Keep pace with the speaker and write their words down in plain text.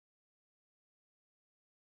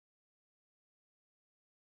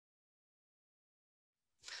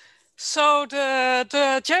So the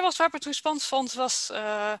JROST Rapid Response Fund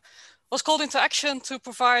was called into action to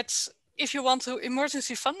provide, if you want to,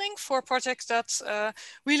 emergency funding for projects that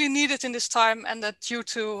really need it in this time, and that due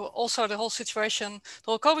to also the whole situation,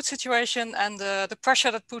 the whole COVID situation, and the pressure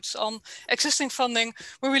that puts on existing funding,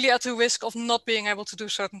 we're really at the risk of not being able to do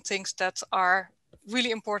certain things that are really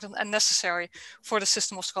important and necessary for the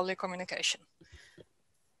system of scholarly communication.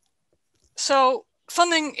 So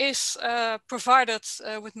funding is provided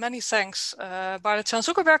with many thanks by the Chan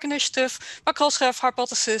Zuckerberg Initiative, Makrolschef,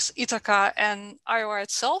 Hypothesis, Ithaca, and IOR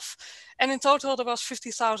itself. And in total, there was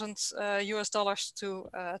 $50,000 US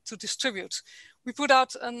to distribute. We put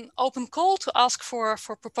out an open call to ask for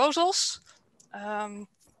proposals.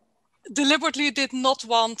 Deliberately did not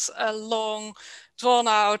want a long,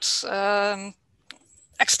 drawn-out,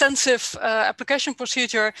 extensive application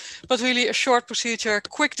procedure, but really a short procedure,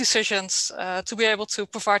 quick decisions to be able to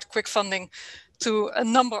provide quick funding to a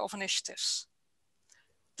number of initiatives.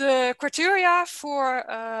 The criteria for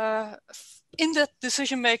in-depth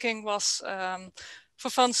decision making was for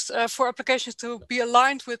funds for applications to be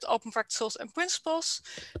aligned with open practices and principles,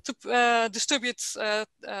 to distribute,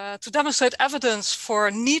 to demonstrate evidence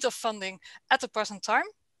for need of funding at the present time,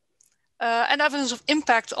 and evidence of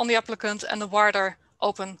impact on the applicant and the wider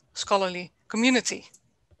open scholarly community.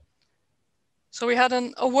 So we had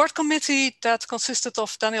an award committee that consisted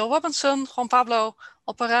of Daniel Robinson, Juan Pablo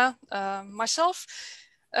Alperin, myself,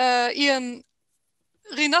 Iain,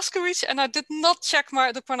 Hrynaszkiewicz, and I did not check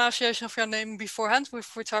the pronunciation of your name beforehand, with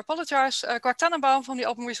which I apologize, Greg Tannenbaum from the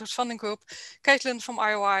Open Research Funding Group, Caitlin from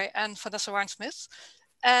IOI, and Vanessa Ryan-Smith.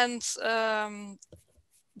 And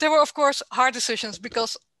there were, of course, hard decisions,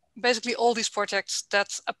 because basically all these projects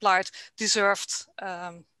that applied deserved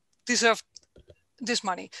this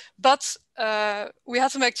money. But we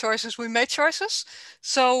had to make choices. We made choices.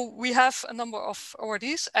 So we have a number of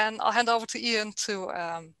awardees, and I'll hand over to Iain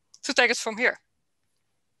to take it from here.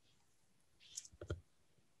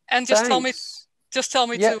 And just tell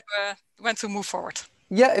me yeah. when to move forward.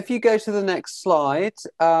 Yeah, if you go to the next slide,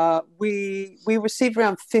 we received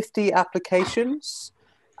around 50 applications.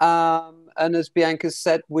 And as Bianca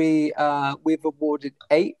said, we've awarded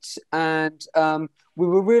 8, and we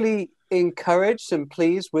were really encouraged and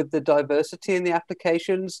pleased with the diversity in the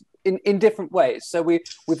applications in different ways. So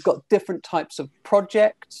we've got different types of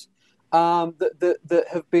projects that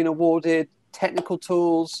have been awarded, technical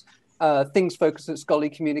tools, things focused on scholarly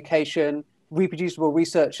communication, reproducible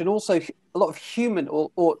research, and also a lot of human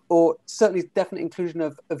or certainly definite inclusion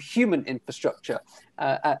of human infrastructure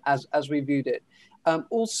as we viewed it.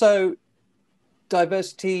 Also,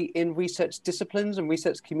 diversity in research disciplines and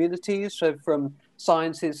research communities, so from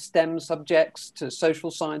sciences, STEM subjects, to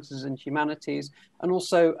social sciences and humanities, and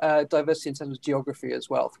also diversity in terms of geography as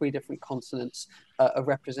well. 3 different continents are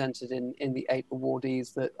represented in the 8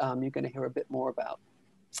 awardees that you're going to hear a bit more about.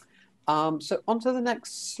 So on to the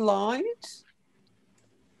next slide.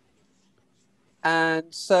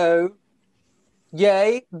 And so,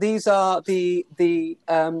 yay, these are the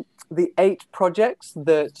 8 projects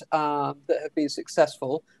that have been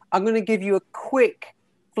successful. I'm going to give you a quick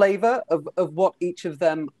flavor of what each of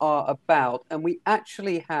them are about. And we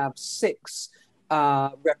actually have 6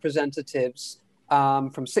 representatives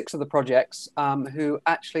from 6 of the projects who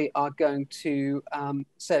actually are going to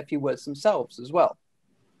say a few words themselves as well.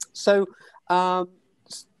 So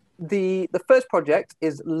the first project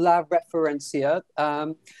is La Referencia,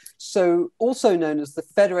 so also known as the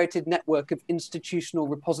Federated Network of Institutional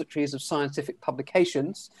Repositories of Scientific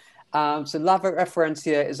Publications. So La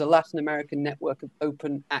Referencia is a Latin American network of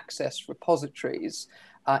open access repositories.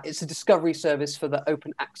 It's a discovery service for the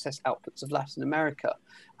open access outputs of Latin America,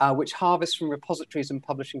 which harvests from repositories and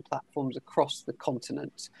publishing platforms across the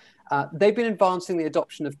continent. They've been advancing the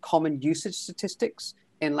adoption of common usage statistics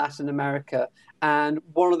in Latin America. And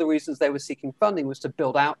one of the reasons they were seeking funding was to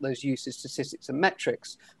build out those usage statistics and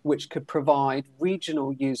metrics, which could provide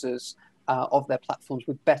regional users of their platforms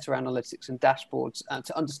with better analytics and dashboards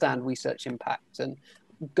to understand research impact and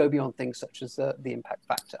go beyond things such as the impact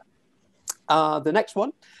factor. The next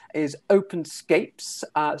one is OpenScapes.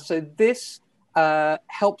 So this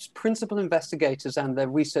helps principal investigators and their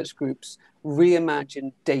research groups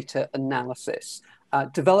reimagine data analysis,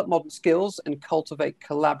 develop modern skills, and cultivate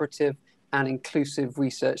collaborative and inclusive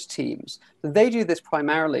research teams. They do this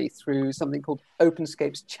primarily through something called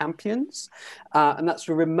OpenScapes Champions, and that's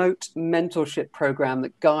a remote mentorship program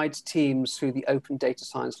that guides teams through the open data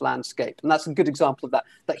science landscape. And that's a good example of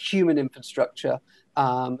that human infrastructure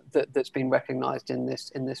that's been recognized in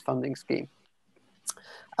this funding scheme.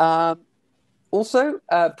 Also,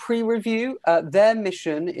 pre-review, their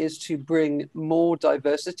mission is to bring more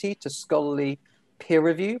diversity to scholarly peer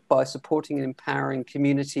review by supporting and empowering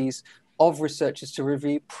communities of researchers to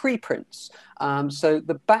review preprints. So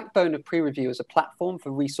the backbone of pre-review is a platform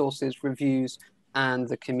for resources, reviews, and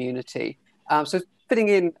the community. So fitting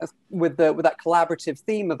in with that collaborative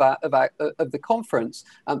theme of the conference,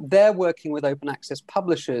 they're working with open access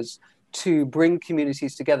publishers to bring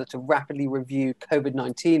communities together to rapidly review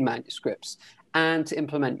COVID-19 manuscripts and to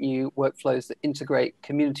implement new workflows that integrate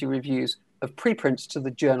community reviews of preprints to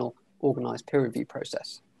the journal organized peer review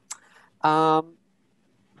process.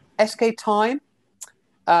 SK Time,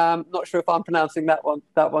 not sure if I'm pronouncing that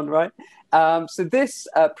one right. So this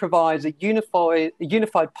provides a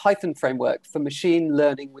unified Python framework for machine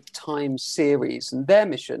learning with time series, and their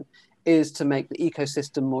mission is to make the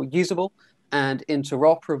ecosystem more usable and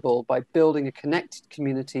interoperable by building a connected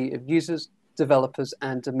community of users, developers,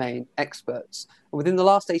 and domain experts. Within the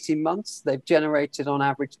last 18 months, they've generated on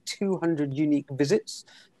average 200 unique visits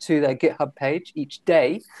to their GitHub page each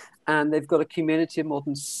day, and they've got a community of more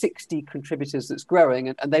than 60 contributors that's growing,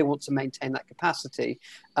 and they want to maintain that capacity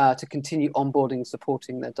to continue onboarding and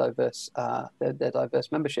supporting their diverse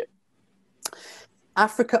membership.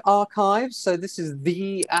 Africa Archives, so this is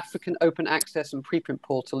the African open access and preprint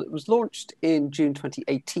portal. It was launched in June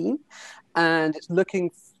 2018, and it's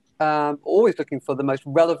always looking for the most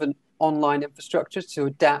relevant online infrastructure to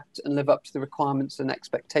adapt and live up to the requirements and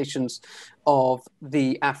expectations of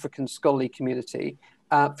the African scholarly community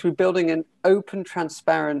through building an open,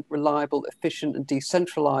 transparent, reliable, efficient, and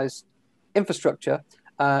decentralized infrastructure.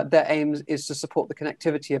 Their aim is to support the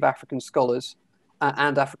connectivity of African scholars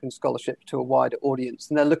and African scholarship to a wider audience,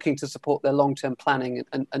 and they're looking to support their long-term planning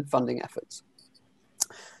and funding efforts.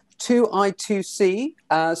 2I2C,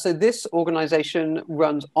 so this organization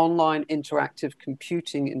runs online interactive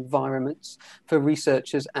computing environments for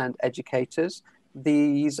researchers and educators.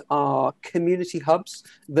 These are community hubs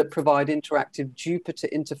that provide interactive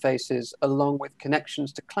Jupyter interfaces along with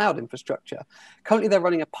connections to cloud infrastructure. Currently, they're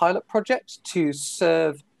running a pilot project to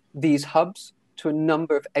serve these hubs to a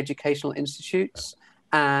number of educational institutes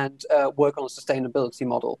and work on a sustainability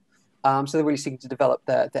model. So they're really seeking to develop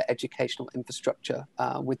their educational infrastructure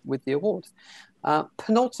with the award.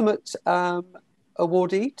 Penultimate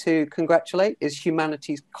awardee to congratulate is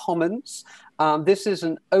Humanities Commons. This is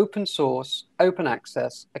an open source, open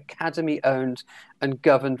access, academy-owned and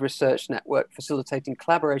governed research network facilitating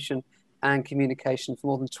collaboration and communication for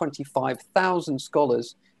more than 25,000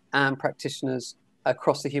 scholars and practitioners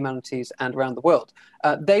across the humanities and around the world.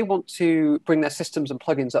 They want to bring their systems and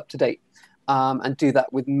plugins up to date and do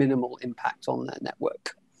that with minimal impact on their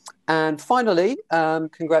network. And finally,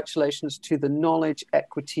 congratulations to the Knowledge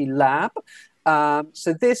Equity Lab.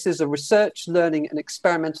 So this is a research, learning, and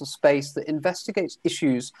experimental space that investigates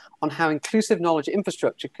issues on how inclusive knowledge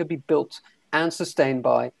infrastructure could be built and sustained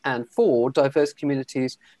by and for diverse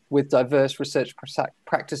communities with diverse research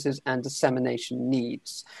practices and dissemination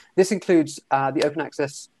needs. This includes the open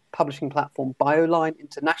access publishing platform BioLine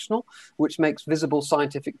International, which makes visible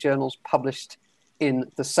scientific journals published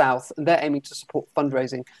in the South, and they're aiming to support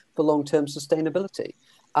fundraising for long-term sustainability.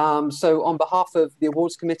 So on behalf of the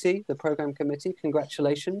awards committee, the program committee,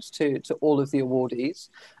 congratulations to all of the awardees.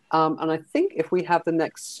 And I think if we have the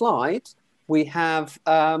next slide, we have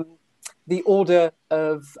the order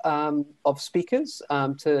of speakers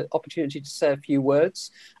to opportunity to say a few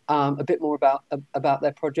words, a bit more about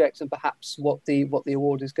their projects and perhaps what the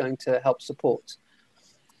award is going to help support.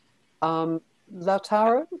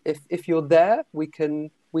 Lautaro, if you're there, we can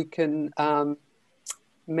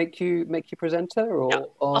make you presenter or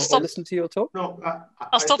listen to your talk. No,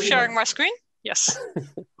 I'll stop sharing my screen. Yes.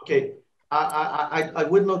 Okay. I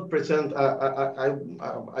will not present. I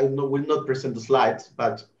will not present the slides,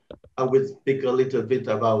 but I will speak a little bit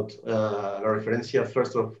about La Referencia.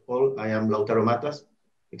 First of all, I am Lautaro Matas,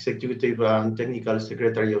 Executive and Technical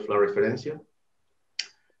Secretary of La Referencia.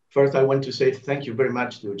 First, I want to say thank you very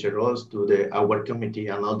much to JROST, to our committee,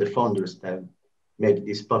 and all the founders that made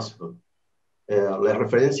this possible. La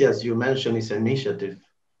Referencia, as you mentioned, is an initiative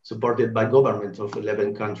supported by governments of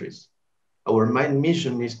 11 countries. Our main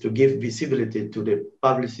mission is to give visibility to the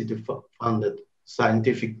publicity-funded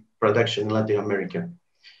scientific production in Latin America,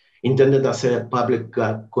 intended as a public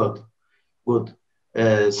good.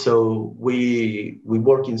 So we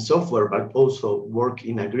work in software, but also work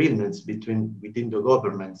in agreements within the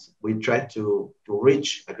governments. We try to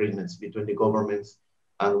reach agreements between the governments,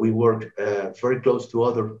 and we work very close to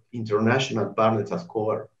other international partners as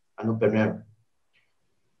CORE and OpenAir.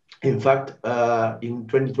 In fact, in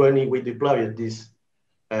 2020, we deployed this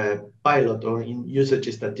pilot or in usage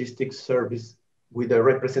statistics service with a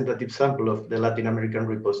representative sample of the Latin American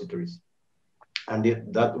repositories. And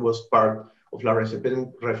that was part of La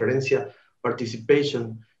Referencia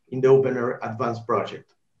participation in the Open Air Advanced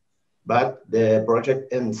project. But the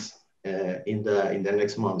project ends in the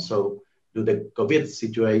next month. So due to the COVID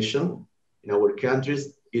situation in our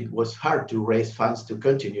countries, it was hard to raise funds to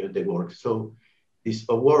continue the work. So this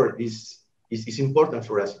award is important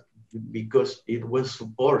for us because it will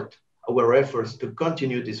support our efforts to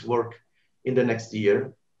continue this work in the next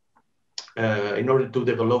year in order to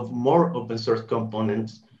develop more open source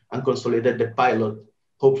components and consolidate the pilot,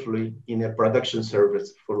 hopefully in a production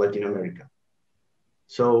service for Latin America.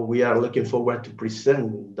 So we are looking forward to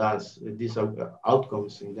present these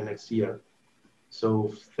outcomes in the next year.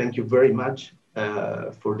 So thank you very much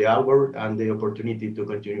for the hour and the opportunity to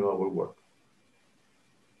continue our work.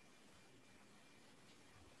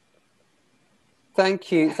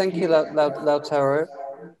 Thank you, Lautaro.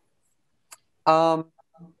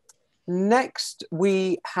 Next,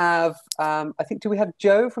 we have, I think, do we have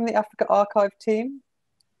Joe from the Africa Archive team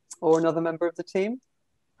or another member of the team?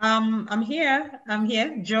 I'm here,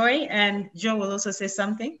 Joy, and Joe will also say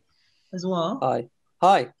something as well.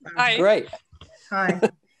 Hi, great. Hi.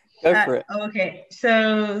 Go for it. Okay,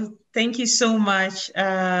 so thank you so much.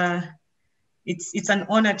 It's an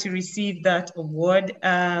honor to receive that award.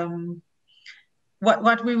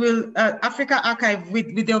 What we will, Africa Archive,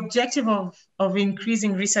 with the objective of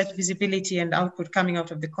increasing research visibility and output coming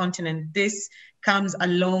out of the continent, this comes a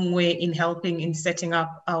long way in helping in setting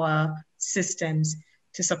up our systems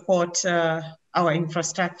to support our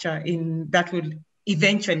infrastructure that will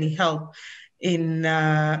eventually help in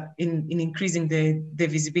increasing the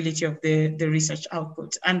visibility of the research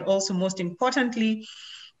output. And also, most importantly,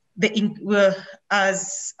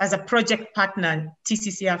 as a project partner,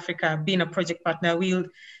 TCC Africa being a project partner, we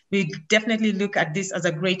definitely look at this as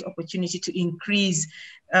a great opportunity to increase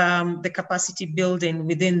the capacity building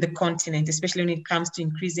within the continent, especially when it comes to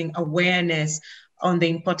increasing awareness on the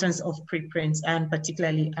importance of preprints and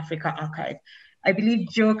particularly Africa Archive. I believe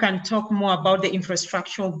Joe can talk more about the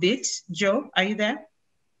infrastructural bit. Joe, are you there?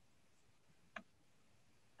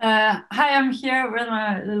 Hi, I'm here with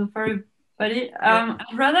my little furry buddy. I'd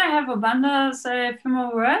rather have Obanda say a few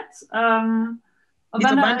more words.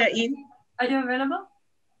 Obanda in? Are you available?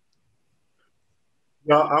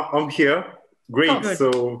 Yeah, I'm here. Great. Oh,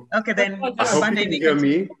 so okay, then I hope you can hear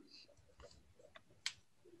me.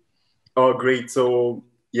 Oh, great. So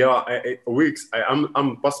yeah,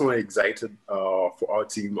 I'm personally excited for our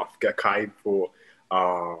team, Africa Archive, for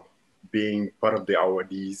being part of the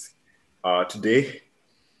awardees today.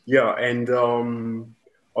 Yeah, and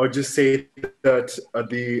I'll just say that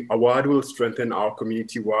the award will strengthen our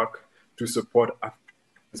community work to support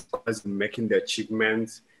Africans in making their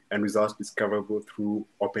achievements and results discoverable through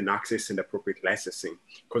open access and appropriate licensing,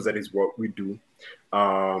 because that is what we do.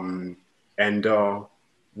 And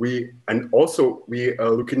also we are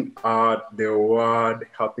looking at the award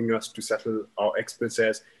helping us to settle our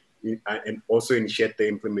expenses and also initiate the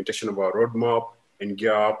implementation of our roadmap and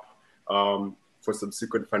gear up for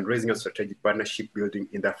subsequent fundraising and strategic partnership building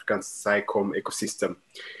in the African SciComm ecosystem.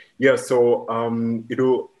 Yeah, so it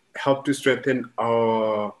will help to strengthen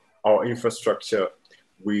our infrastructure,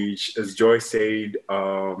 which, as Joy said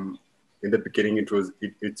in the beginning,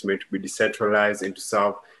 it's meant to be decentralized and to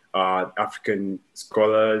serve African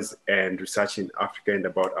scholars and research in Africa and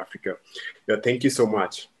about Africa. Yeah, thank you so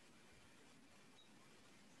much.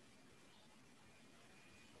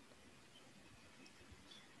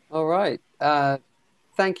 All right.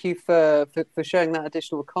 Thank you for sharing that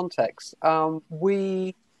additional context.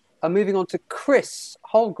 We are moving on to Chris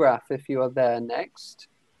Holgraf, if you are there next,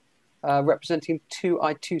 representing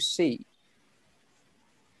 2I2C.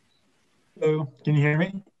 Hello, can you hear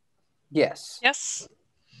me? Yes. Yes.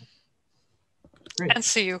 Great. And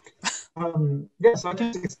see you. Yes, I can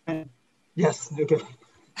explain. Yes, okay.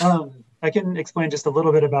 I can explain just a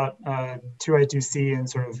little bit about 2I2C and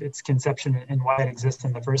sort of its conception and why it exists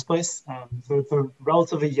in the first place. So it's a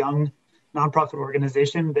relatively young nonprofit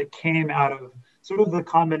organization that came out of sort of the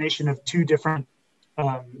combination of two different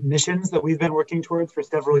missions that we've been working towards for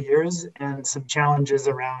several years and some challenges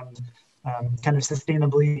around kind of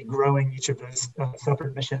sustainably growing each of those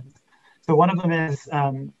separate missions. So one of them is,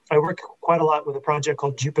 I work quite a lot with a project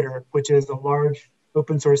called Jupyter, which is a large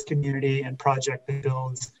open source community and project that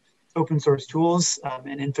builds open source tools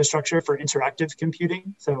and infrastructure for interactive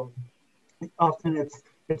computing. So often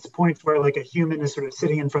it's points where like a human is sort of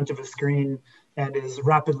sitting in front of a screen and is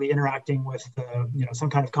rapidly interacting with some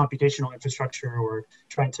kind of computational infrastructure or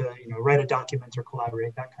trying to write a document or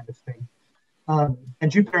collaborate, that kind of thing.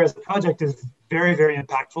 And Jupyter as a project is very, very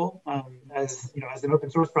impactful. As you know, as an open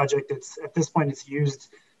source project, it's at this point it's used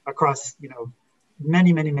across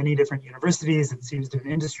many, many, many different universities. It's used in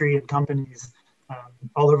industry and companies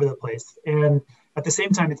all over the place. And at the same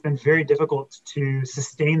time, it's been very difficult to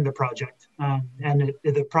sustain the project. And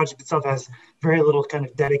the project itself has very little kind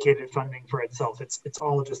of dedicated funding for itself. It's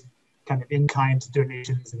all just kind of in-kind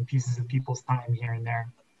donations and pieces of people's time here and there.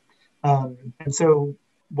 And so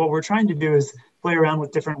what we're trying to do is play around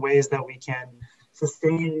with different ways that we can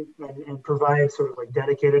sustain and provide sort of like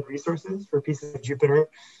dedicated resources for pieces of Jupyter,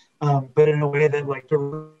 but in a way that like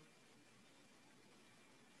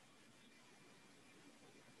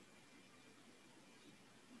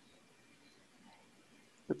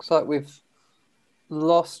looks like we've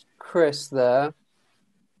lost Chris there.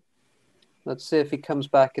 Let's see if he comes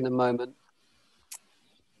back in a moment.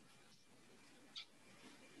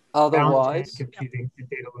 Otherwise, computing and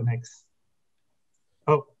data Linux.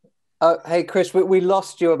 Oh, hey, Chris, we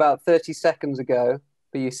lost you about 30 seconds ago,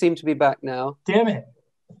 but you seem to be back now. Damn it.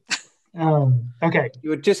 Okay. You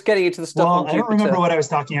were just getting into the stuff on Jupyter. I don't remember what I was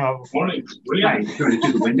talking about before. Morning. Yeah, you trying to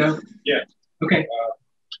do the window? Yeah. Okay.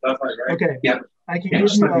 That's right, right? Okay. Yeah. I can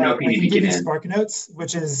give you Spark Notes,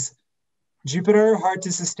 which is Jupyter, hard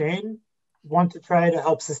to sustain, want to try to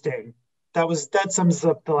help sustain. That sums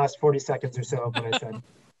up the last 40 seconds or so of what I said.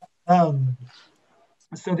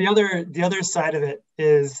 So the other side of it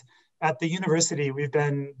is at the university, we've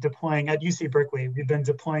been deploying, at UC Berkeley, we've been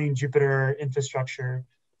deploying Jupyter infrastructure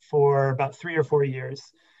for about 3 or 4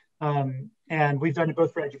 years. And we've done it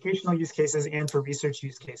both for educational use cases and for research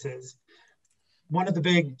use cases. One of the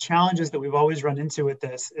big challenges that we've always run into with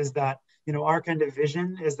this is that, our kind of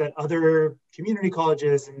vision is that other community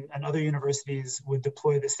colleges and other universities would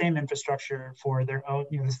deploy the same infrastructure for their own,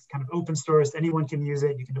 this kind of open source, anyone can use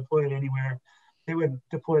it, you can deploy it anywhere. They would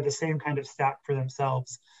deploy the same kind of stack for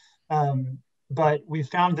themselves. But we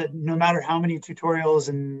found that no matter how many tutorials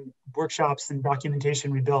and workshops and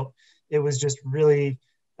documentation we built, it was just really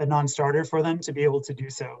a non-starter for them to be able to do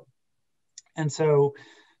so. And so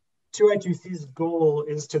 2I2C's goal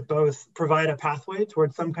is to both provide a pathway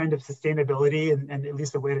towards some kind of sustainability and at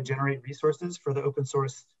least a way to generate resources for the open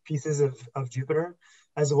source pieces of Jupyter,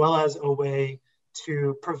 as well as a way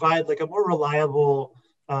to provide like a more reliable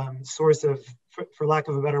source of, for lack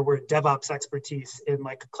of a better word, DevOps expertise in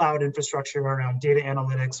like cloud infrastructure around data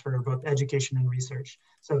analytics for both education and research,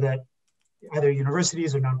 so that either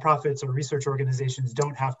universities or nonprofits or research organizations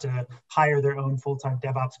don't have to hire their own full-time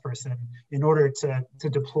DevOps person in order to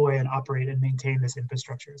deploy and operate and maintain this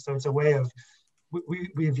infrastructure. So it's a way of,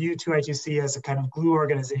 we view 2I2C as a kind of glue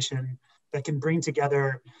organization that can bring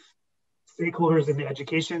together stakeholders in the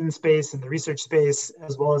education space and the research space,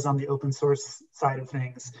 as well as on the open source side of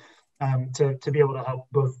things, to be able to help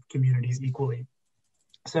both communities equally.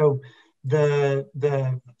 So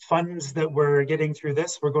the funds that we're getting through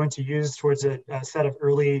this, we're going to use towards a set of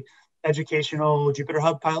early educational Jupyter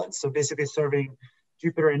Hub pilots. So basically serving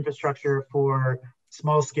Jupyter infrastructure for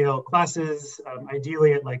small scale classes,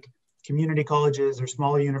 ideally at like community colleges or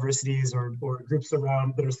small universities or groups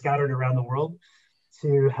around that are scattered around the world,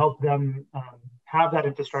 to help them have that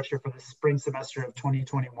infrastructure for the spring semester of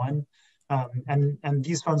 2021. And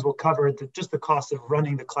these funds will cover just the cost of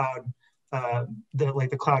running the cloud,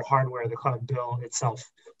 the cloud hardware, the cloud bill itself,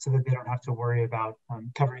 so that they don't have to worry about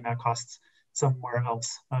covering that costs somewhere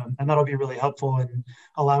else. And that'll be really helpful in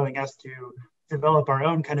allowing us to develop our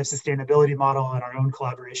own kind of sustainability model and our own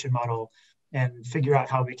collaboration model and figure out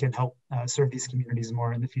how we can help serve these communities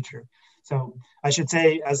more in the future. So I should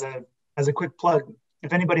say, as a quick plug,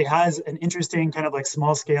 if anybody has an interesting kind of like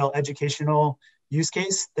small scale educational use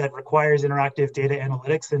case that requires interactive data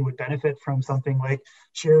analytics and would benefit from something like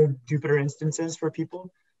shared Jupyter instances for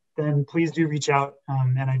people, then please do reach out,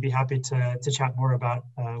 and I'd be happy to chat more about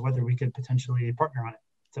whether we could potentially partner on it.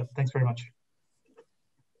 So thanks very much.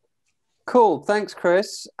 Cool, thanks,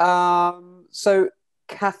 Chris. So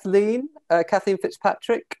Kathleen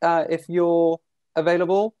Fitzpatrick, if you're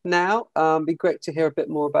available now, be great to hear a bit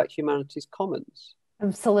more about Humanities Commons.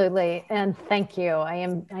 Absolutely, and thank you. I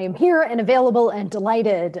am here and available and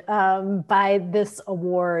delighted by this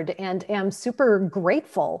award, and am super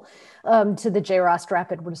grateful to the JROST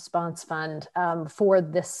Rapid Response Fund for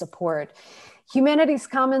this support. Humanities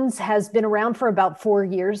Commons has been around for about 4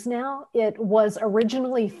 years now. It was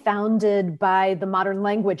originally founded by the Modern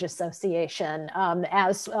Language Association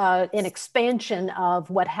as an expansion of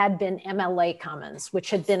what had been MLA Commons,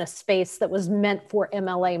 which had been a space that was meant for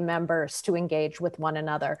MLA members to engage with one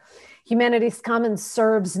another. Humanities Commons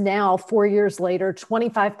serves now, 4 years later,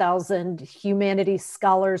 25,000 humanities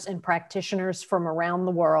scholars and practitioners from around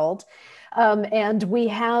the world. And we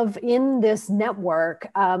have in this network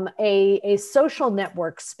a social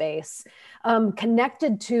network space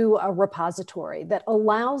connected to a repository that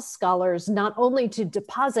allows scholars not only to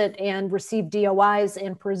deposit and receive DOIs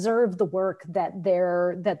and preserve the work that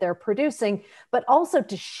they're producing, but also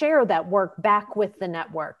to share that work back with the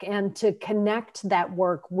network and to connect that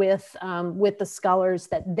work with the scholars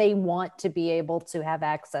that they want to be able to have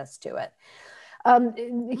access to it.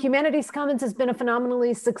 Humanities Commons has been a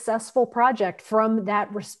phenomenally successful project from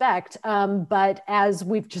that respect, but as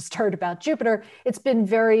we've just heard about Jupyter, it's been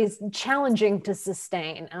very challenging to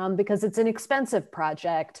sustain because it's an expensive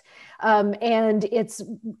project, and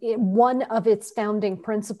one of its founding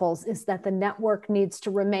principles is that the network needs to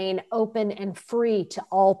remain open and free to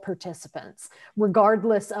all participants,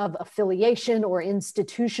 regardless of affiliation or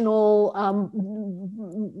institutional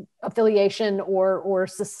affiliation or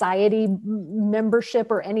society membership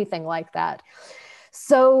or anything like that.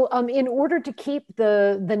 So in order to keep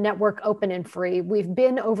the network open and free, we've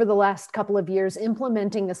been over the last couple of years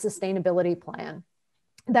implementing a sustainability plan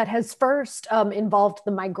that has first involved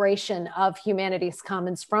the migration of Humanities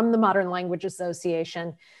Commons from the Modern Language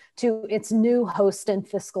Association to its new host and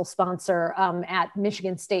fiscal sponsor at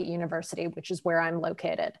Michigan State University, which is where I'm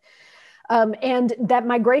located. And that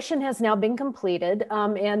migration has now been completed,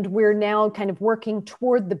 and we're now kind of working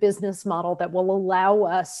toward the business model that will allow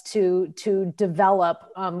us to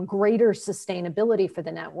develop greater sustainability for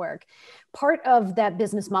the network. Part of that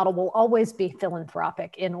business model will always be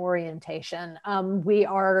philanthropic in orientation. We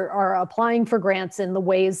are applying for grants in the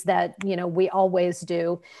ways that we always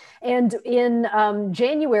do. And in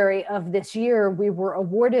January of this year, we were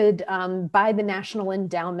awarded by the National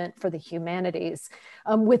Endowment for the Humanities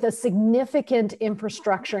with a significant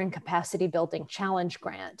infrastructure and capacity building challenge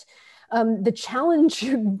grant. The challenge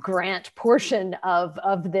grant portion of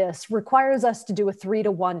this requires us to do a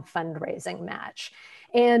 3-to-1 fundraising match.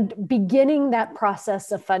 And beginning that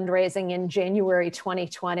process of fundraising in January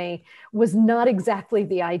 2020 was not exactly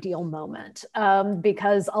the ideal moment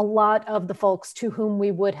because a lot of the folks to whom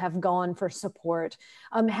we would have gone for support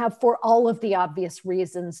have, for all of the obvious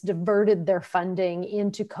reasons, diverted their funding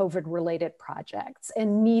into COVID-related projects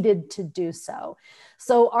and needed to do so.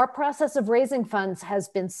 So our process of raising funds has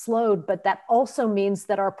been slowed, but that also means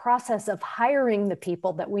that our process of hiring the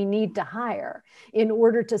people that we need to hire in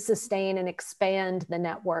order to sustain and expand the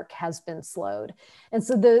network has been slowed. And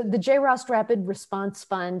so the JROST Rapid Response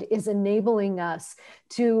Fund is enabling us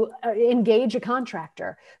to engage a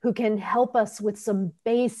contractor who can help us with some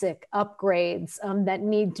basic upgrades that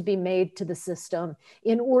need to be made to the system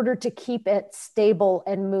in order to keep it stable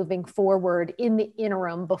and moving forward in the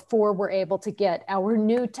interim before we're able to get our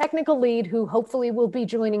new technical lead, who hopefully will be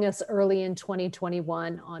joining us early in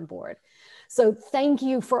 2021, on board. So thank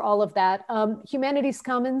you for all of that. Humanities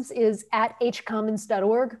Commons is at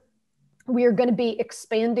hcommons.org. We are going to be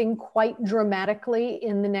expanding quite dramatically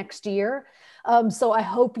in the next year. So I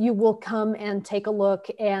hope you will come and take a look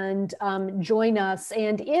and join us.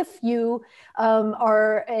 And if you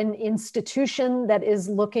are an institution that is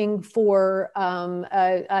looking for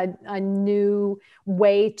a new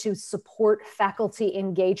way to support faculty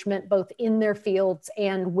engagement, both in their fields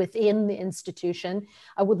and within the institution,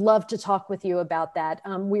 I would love to talk with you about that.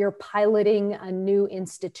 We are piloting a new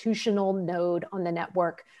institutional node on the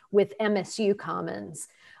network with MSU Commons.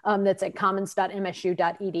 That's at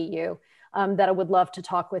commons.msu.edu. That I would love to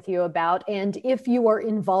talk with you about. And if you are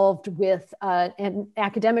involved with an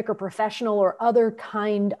academic or professional or other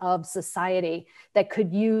kind of society that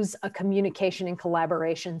could use a communication and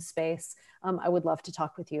collaboration space, I would love to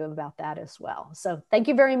talk with you about that as well. So thank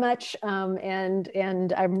you very much.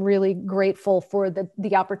 And I'm really grateful for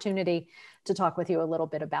the opportunity to talk with you a little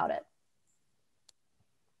bit about it.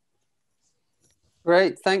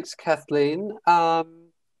 Great, thanks, Kathleen.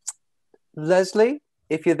 Leslie,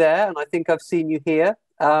 if you're there, and I think I've seen you here,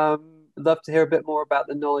 love to hear a bit more about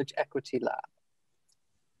the Knowledge Equity Lab.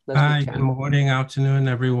 Leslie Hi, Chan. good morning, afternoon,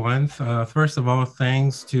 everyone. First of all,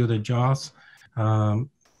 thanks to the JROST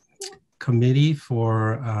committee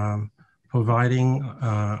for providing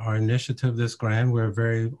our initiative this grant. We're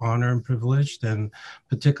very honored and privileged, and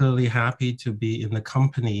particularly happy to be in the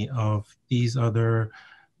company of these other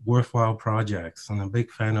worthwhile projects. And I'm a big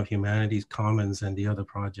fan of Humanities Commons and the other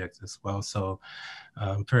projects as well. So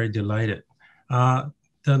I'm very delighted. The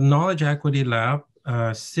Knowledge Equity Lab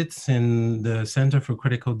sits in the Center for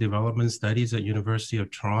Critical Development Studies at University of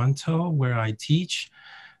Toronto, where I teach.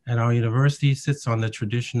 And our university sits on the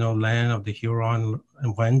traditional land of the Huron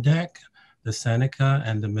and Wendat, the Seneca,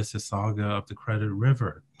 and the Mississauga of the Credit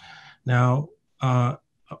River. Now,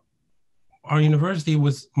 our university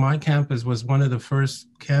was, my campus was one of the first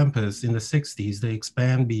campus in the 60s. They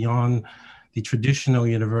expand beyond the traditional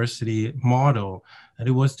university model. And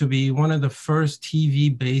it was to be one of the first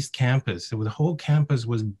TV-based campus. So the whole campus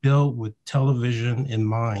was built with television in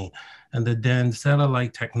mind, and the then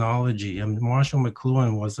satellite technology. And Marshall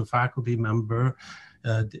McLuhan was a faculty member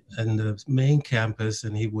in the main campus,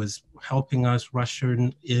 and he was helping us usher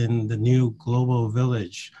in the new global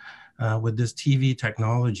village with this TV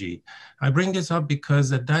technology. I bring this up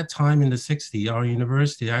because at that time in the 60s, our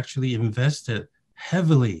university actually invested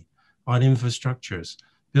heavily on infrastructures,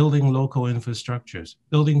 building local infrastructures,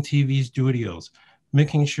 building TV studios,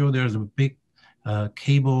 making sure there's a big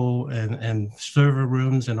cable and server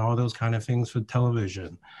rooms and all those kind of things for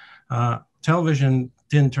television. Television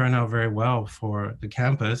didn't turn out very well for the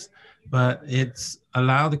campus, but it's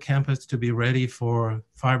allowed the campus to be ready for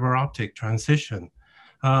fiber optic transition.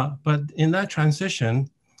 But in that transition,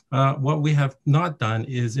 what we have not done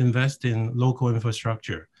is invest in local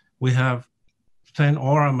infrastructure. We have spent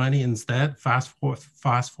all our money instead, fast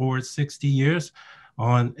forward 60 years,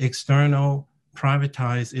 on external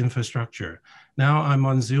privatized infrastructure. Now I'm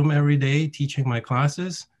on Zoom every day teaching my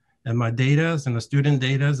classes, and my data and the student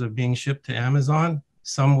data are being shipped to Amazon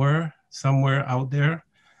somewhere out there.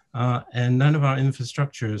 And none of our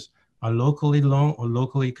infrastructures are locally owned or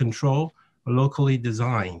locally controlled or locally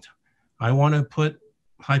designed. I want to put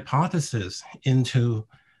hypothesis into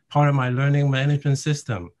part of my learning management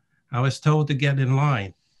system. I was told to get in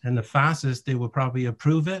line, and the fastest they will probably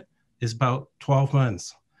approve it is about 12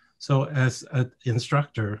 months. So as an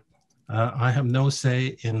instructor, I have no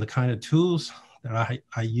say in the kind of tools that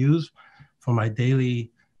I use for my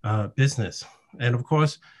daily business. And of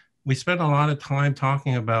course, we spent a lot of time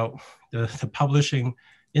talking about the publishing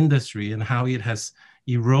industry and how it has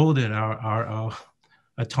eroded our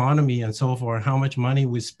autonomy and so forth, how much money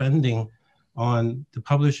we're spending on the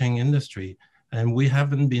publishing industry. And we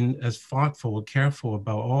haven't been as thoughtful or careful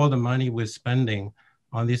about all the money we're spending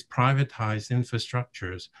on these privatized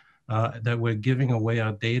infrastructures that we're giving away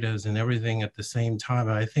our data and everything at the same time.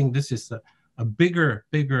 And I think this is a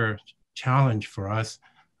bigger challenge for us.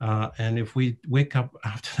 And if we wake up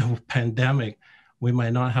after the pandemic, we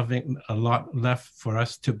might not have a lot left for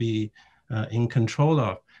us to be in control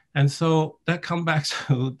of. And so that comes back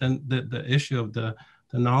to the issue of the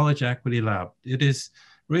Knowledge Equity Lab. It is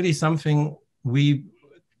really something we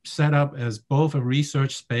set up as both a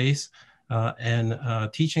research space and a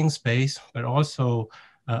teaching space, but also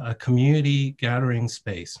a community gathering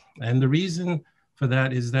space. And the reason for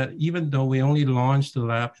that is that even though we only launched the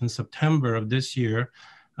lab in September of this year,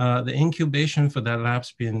 the incubation for that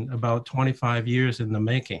lab's been about 25 years in the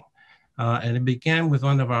making. And it began with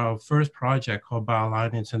one of our first projects called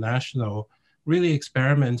BioLine International, really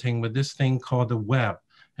experimenting with this thing called the web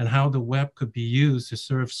and how the web could be used to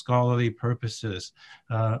serve scholarly purposes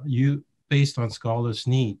based on scholars'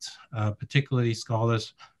 needs, particularly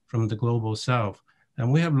scholars from the global south.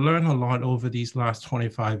 And we have learned a lot over these last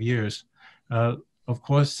 25 years. Of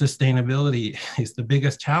course, sustainability is the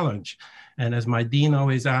biggest challenge. And as my dean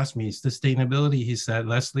always asked me, sustainability, he said,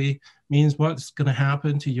 Leslie, means what's going to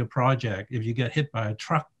happen to your project if you get hit by a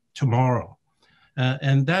truck tomorrow?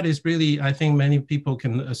 And that is really, I think many people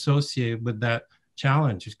can associate with that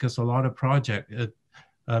challenge, because a lot of projects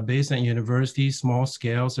based on universities, small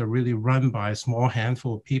scales, are really run by a small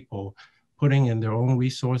handful of people putting in their own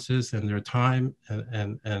resources and their time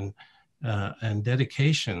and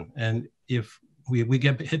dedication. And if we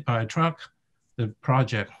get hit by a truck, the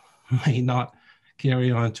project may not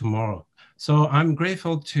carry on tomorrow. So I'm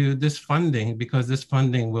grateful to this funding, because this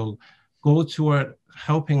funding will go toward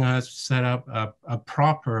helping us set up a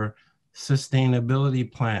proper sustainability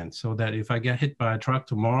plan, so that if I get hit by a truck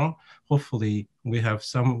tomorrow, hopefully we have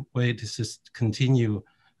some way to just continue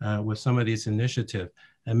with some of these initiatives.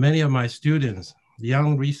 And many of my students,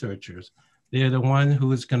 young researchers, they're the one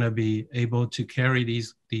who is going to be able to carry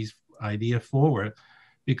these ideas forward,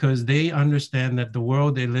 because they understand that the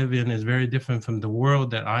world they live in is very different from the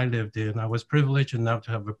world that I lived in. I was privileged enough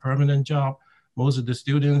to have a permanent job. Most of the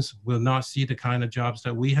students will not see the kind of jobs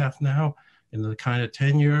that we have now, in the kind of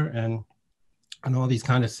tenure and all these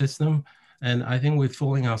kind of system. And I think we're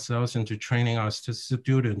fooling ourselves into training our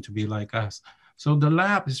students to be like us. So the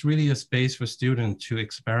lab is really a space for students to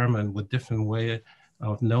experiment with different ways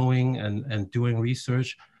of knowing and doing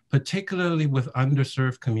research, particularly with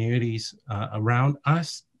underserved communities around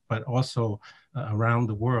us, but also around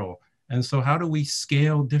the world. And so how do we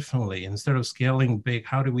scale differently? Instead of scaling big,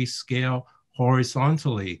 how do we scale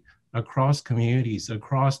horizontally across communities,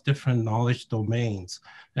 across different knowledge domains?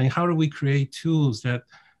 And how do we create tools that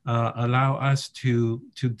allow us to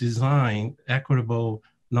design equitable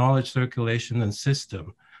knowledge circulation and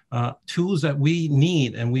system, tools that we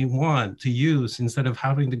need and we want to use instead of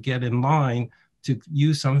having to get in line to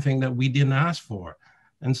use something that we didn't ask for.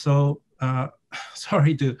 And so,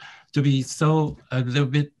 sorry to be so a little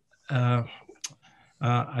bit,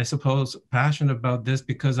 I suppose, passionate about this,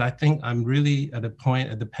 because I think I'm really at a point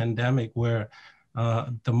at the pandemic where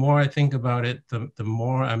the more I think about it, the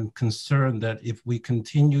more I'm concerned that if we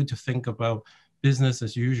continue to think about business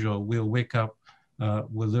as usual, we'll wake up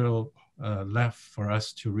with little left for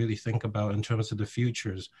us to really think about in terms of the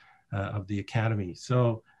futures of the academy.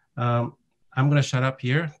 So I'm going to shut up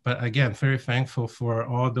here, but again, very thankful for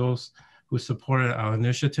all those who supported our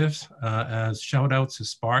initiatives, as shout out to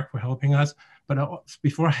Spark for helping us. But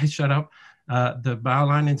before I shut up, the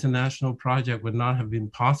Bioline International project would not have been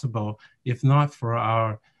possible if not for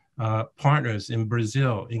our partners in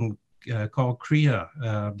Brazil called CRIA.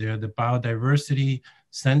 They're the Biodiversity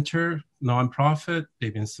Center nonprofit.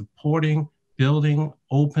 They've been supporting building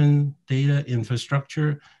open data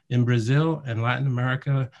infrastructure in Brazil and Latin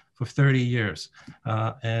America for 30 years.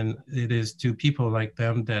 And it is to people like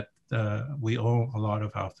them that we owe a lot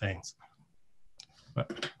of our things.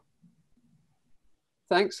 But.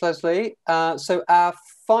 Thanks, Leslie. So our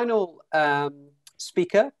final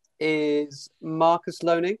speaker is Marcus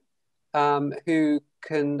Loning, who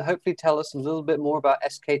can hopefully tell us a little bit more about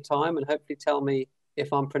SK Time and hopefully tell me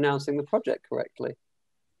if I'm pronouncing the project correctly.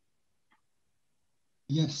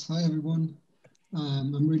 Yes, hi everyone.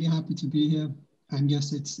 I'm really happy to be here. And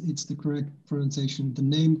yes, it's the correct pronunciation. The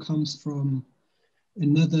name comes from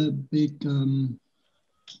another big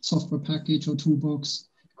software package or toolbox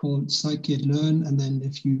called scikit-learn, and then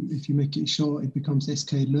if you make it short, it becomes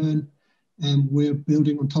sklearn, and we're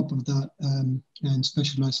building on top of that and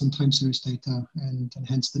specialize on time series data, and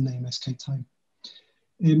hence the name SK Time.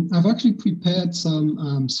 I've actually prepared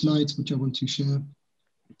some slides which I want to share.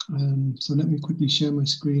 So let me quickly share my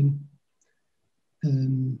screen.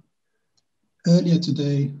 Earlier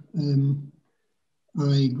today,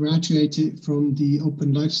 I graduated from the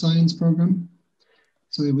Open Life Science program,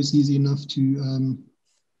 so it was easy enough to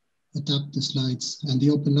adapt the slides. And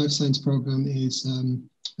the Open Life Science program is an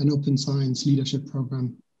open science leadership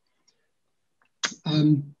program.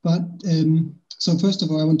 So first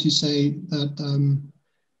of all, I want to say that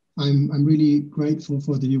I'm really grateful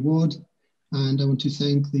for the award, and I want to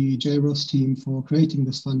thank the JROST team for creating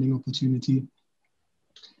this funding opportunity.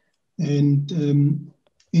 And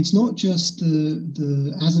it's not just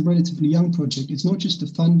as a relatively young project, it's not just the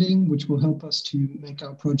funding which will help us to make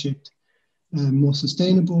our project more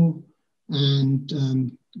sustainable, and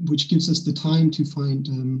which gives us the time to find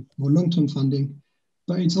more long-term funding,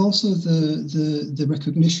 but it's also the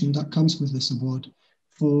recognition that comes with this award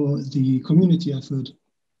for the community effort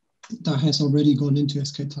that has already gone into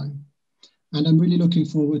SK Time. And I'm really looking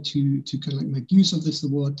forward to kind of like make use of this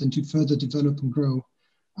award and to further develop and grow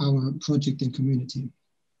our project and community.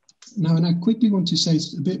 Now, and I quickly want to say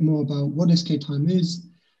a bit more about what SK Time is,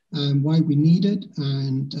 why we need it,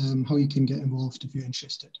 and how you can get involved if you're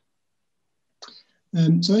interested.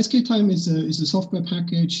 So SK Time is a software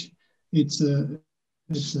package. It's a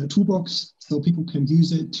toolbox, so people can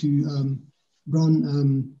use it to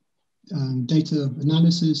run data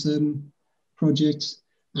analysis projects.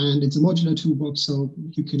 And it's a modular toolbox, so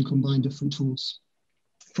you can combine different tools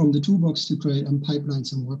from the toolbox to create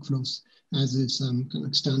pipelines and workflows, as is kind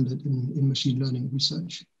of standard in machine learning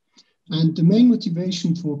research. And the main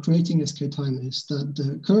motivation for creating SK Time is that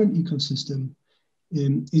the current ecosystem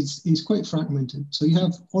is quite fragmented. So you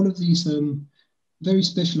have all of these very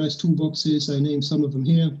specialized toolboxes. I named some of them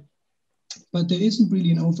here, but there isn't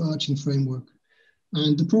really an overarching framework.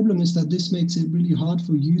 And the problem is that this makes it really hard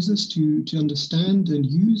for users to understand and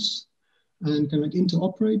use and kind of like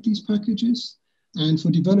interoperate these packages. And for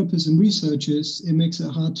developers and researchers, it makes it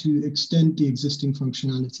hard to extend the existing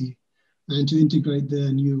functionality and to integrate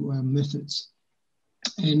their new methods.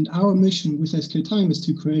 And our mission with SK Time is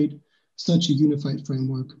to create such a unified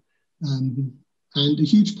framework. And a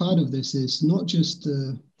huge part of this is not just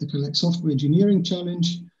the kind of like software engineering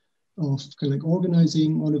challenge of kind of like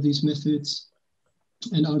organizing all of these methods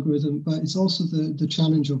and algorithm, but it's also the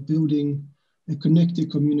challenge of building a connected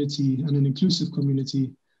community and an inclusive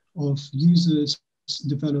community of users,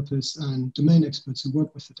 developers, and domain experts who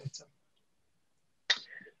work with the data.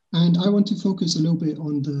 And I want to focus a little bit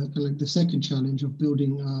on the kind of like the second challenge of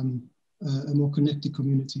building a more connected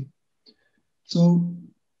community. So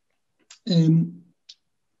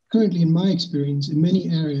currently, in my experience, in many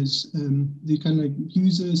areas, the kind of like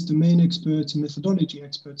users, domain experts, and methodology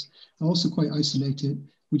experts are also quite isolated,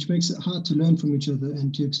 which makes it hard to learn from each other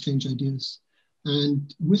and to exchange ideas.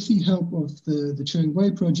 And with the help of the Turing Way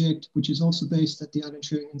project, which is also based at the Alan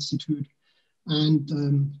Turing Institute, and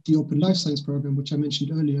the Open Life Science program, which I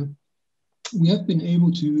mentioned earlier, we have been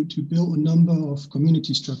able to build a number of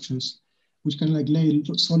community structures, which kind of like lay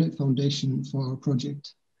a solid foundation for our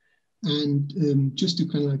project. And just to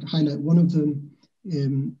kind of like highlight one of them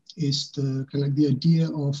is the kind of like the idea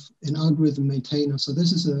of an algorithm maintainer. So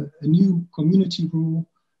this is a new community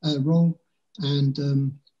role,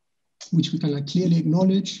 and which we can like clearly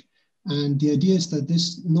acknowledge. And the idea is that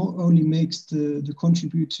this not only makes the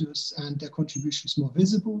contributors and their contributions more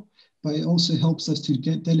visible, but it also helps us to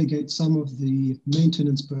delegate some of the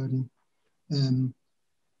maintenance burden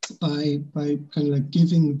by kind of like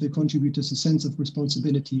giving the contributors a sense of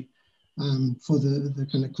responsibility for the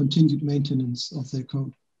kind of continued maintenance of their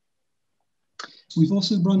code. We've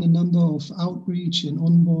also run a number of outreach and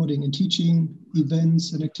onboarding and teaching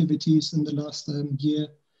events and activities in the last year,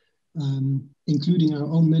 including our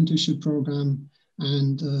own mentorship program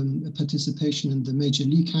and a participation in the Major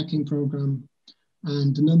League Hacking program,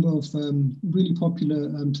 and a number of really popular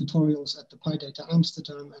tutorials at the PyData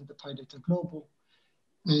Amsterdam and the PyData Global.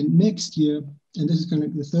 And next year, and this is kind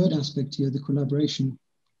of the third aspect here, the collaboration.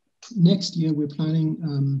 Next year, we're planning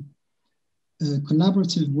a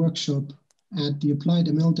collaborative workshop at the Applied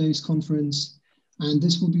ML Days conference. And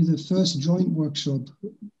this will be the first joint workshop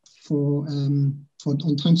on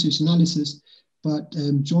time series analysis, but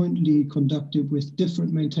jointly conducted with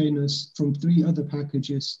different maintainers from 3 other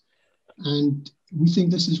packages. And we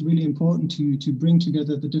think this is really important to bring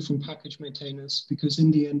together the different package maintainers, because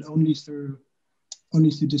in the end, only through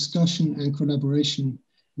discussion and collaboration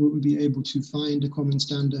will we be able to find a common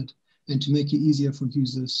standard and to make it easier for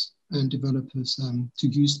users and developers to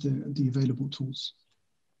use the available tools.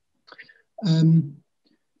 So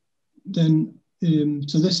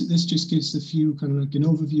this just gives a few kind of like an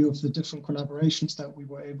overview of the different collaborations that we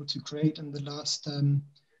were able to create in the last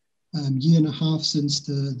year and a half since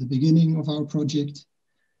the beginning of our project.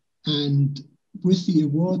 And with the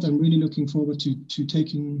award, I'm really looking forward to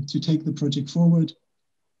take the project forward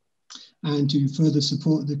and to further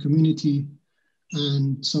support the community.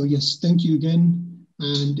 And so yes, thank you again.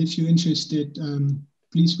 And if you're interested,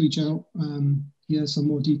 please reach out. Here are some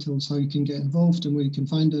more details how you can get involved and where you can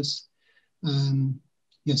find us.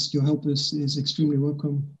 Yes, your help is extremely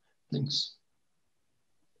welcome. Thanks.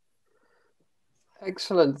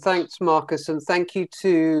 Excellent. Thanks, Marcus. And thank you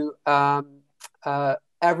to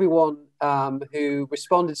everyone who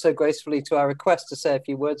responded so gracefully to our request to say a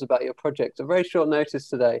few words about your project. A very short notice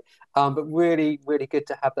today, but really, really good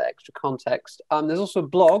to have that extra context. There's also a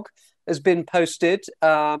blog has been posted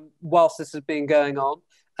whilst this has been going on,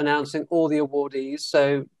 announcing all the awardees.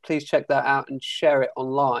 So please check that out and share it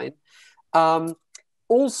online.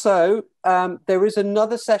 Also, there is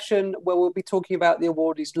another session where we'll be talking about the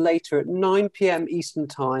awardees later at 9 p.m. Eastern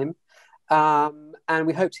Time. And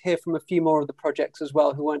we hope to hear from a few more of the projects as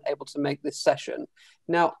well who weren't able to make this session.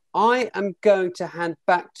 Now, I am going to hand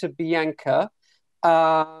back to Bianca,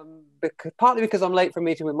 partly because I'm late for a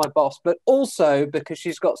meeting with my boss, but also because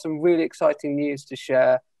she's got some really exciting news to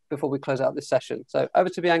share before we close out this session. So over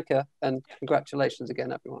to Bianca, and congratulations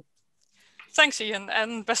again, everyone. Thanks, Ian,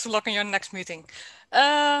 and best of luck in your next meeting.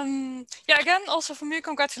 Yeah, again, also from me,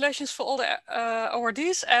 congratulations for all the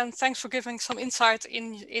awardees, and thanks for giving some insight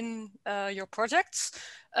in your projects.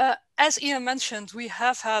 As Ian mentioned, we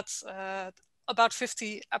have had about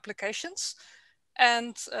 50 applications,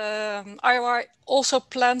 and IOI also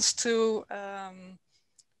plans to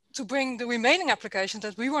bring the remaining applications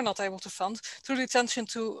that we were not able to fund to the attention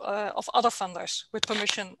of other funders with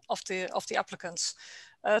permission of the applicants.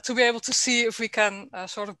 To be able to see if we can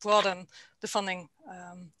sort of broaden the funding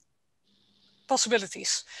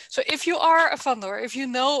possibilities. So if you are a funder, if you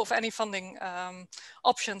know of any funding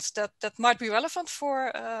options that might be relevant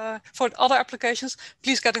for other applications,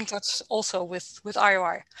 please get in touch also with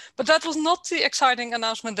IOI. But that was not the exciting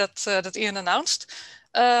announcement that Ian announced.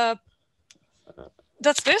 That's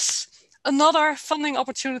this, another funding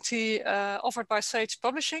opportunity offered by Sage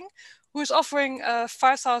Publishing, who is offering a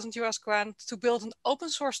 $5,000 grant to build an open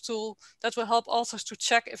source tool that will help authors to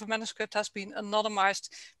check if a manuscript has been anonymized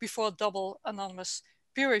before double anonymous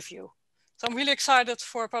peer review. So I'm really excited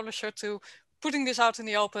for a publisher to putting this out in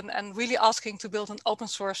the open and really asking to build an open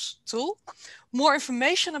source tool. More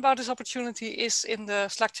information about this opportunity is in the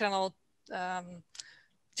Slack channel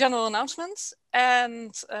general announcements.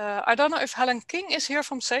 And I don't know if Helen King is here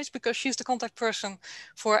from Sage because she's the contact person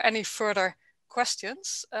for any further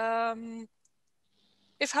questions.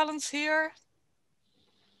 If Helen's here,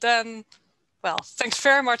 then well, thanks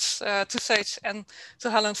very much to Sage and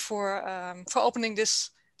to Helen for opening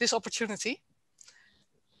this opportunity.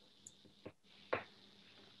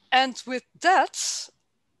 And with that,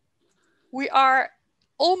 we are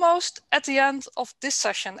almost at the end of this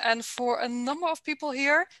session. And for a number of people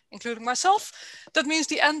here, including myself, that means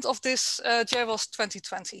the end of this JROST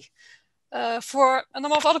 2020. For a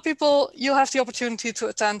number of other people, you'll have the opportunity to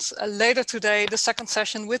attend later today the second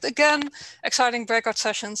session with, again, exciting breakout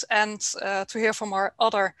sessions and to hear from our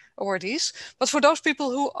other awardees. But for those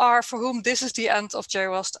people for whom this is the end of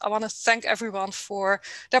JROST, I want to thank everyone for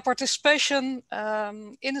their participation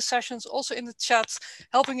in the sessions, also in the chat,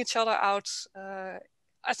 helping each other out.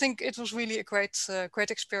 I think it was really a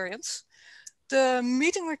great experience. The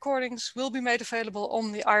meeting recordings will be made available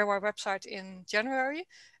on the IOR website in January,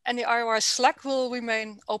 and the IOR Slack will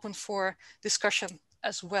remain open for discussion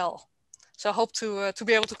as well. So I hope to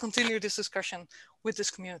be able to continue this discussion with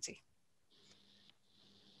this community.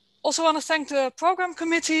 Also want to thank the program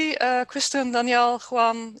committee, Kristen, Danielle,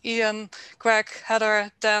 Juan, Iain, Greg,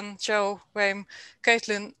 Heather, Dan, Joe, Wayne,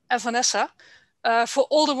 Caitlin, and Vanessa. For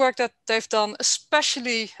all the work that they've done,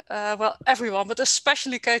 especially, well, everyone, but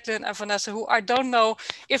especially Caitlin and Vanessa, who I don't know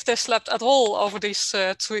if they slept at all over these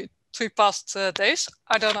three past days.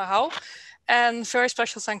 I don't know how. And very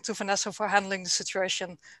special thanks to Vanessa for handling the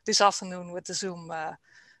situation this afternoon with the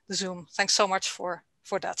Zoom. Thanks so much for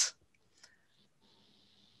that.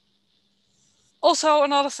 Also,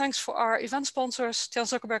 another thanks for our event sponsors, Jan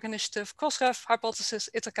Zuckerberg Initiative, Crossref, Hypothesis,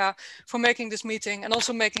 Ithaca, for making this meeting and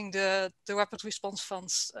also making the Rapid Response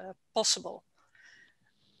Funds possible.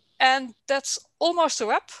 And that's almost a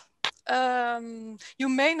wrap. You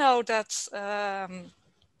may know that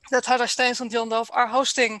that Heather Steens and John Dove are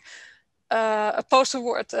hosting a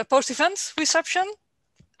post-event reception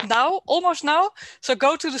now, almost now. So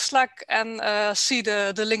go to the Slack and see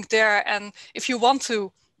the link there. And if you want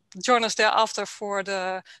to join us there after for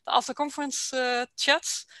the after conference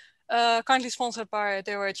chats, kindly sponsored by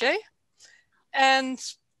DORJ. And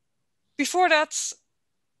before that,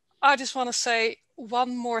 I just want to say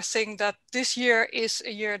one more thing, that this year is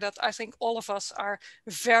a year that I think all of us are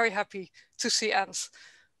very happy to see end.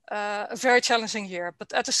 A very challenging year,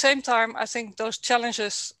 but at the same time, I think those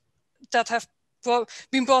challenges that have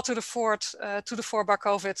been brought to the fore by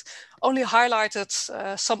COVID only highlighted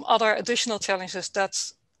some other additional challenges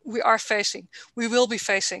that we are facing, we will be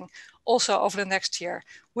facing also over the next year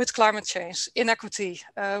with climate change, inequity,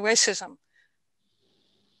 racism.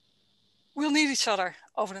 We'll need each other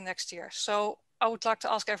over the next year. So I would like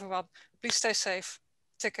to ask everyone, please stay safe,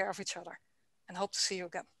 take care of each other, and hope to see you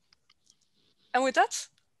again. And with that,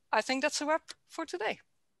 I think that's a wrap for today.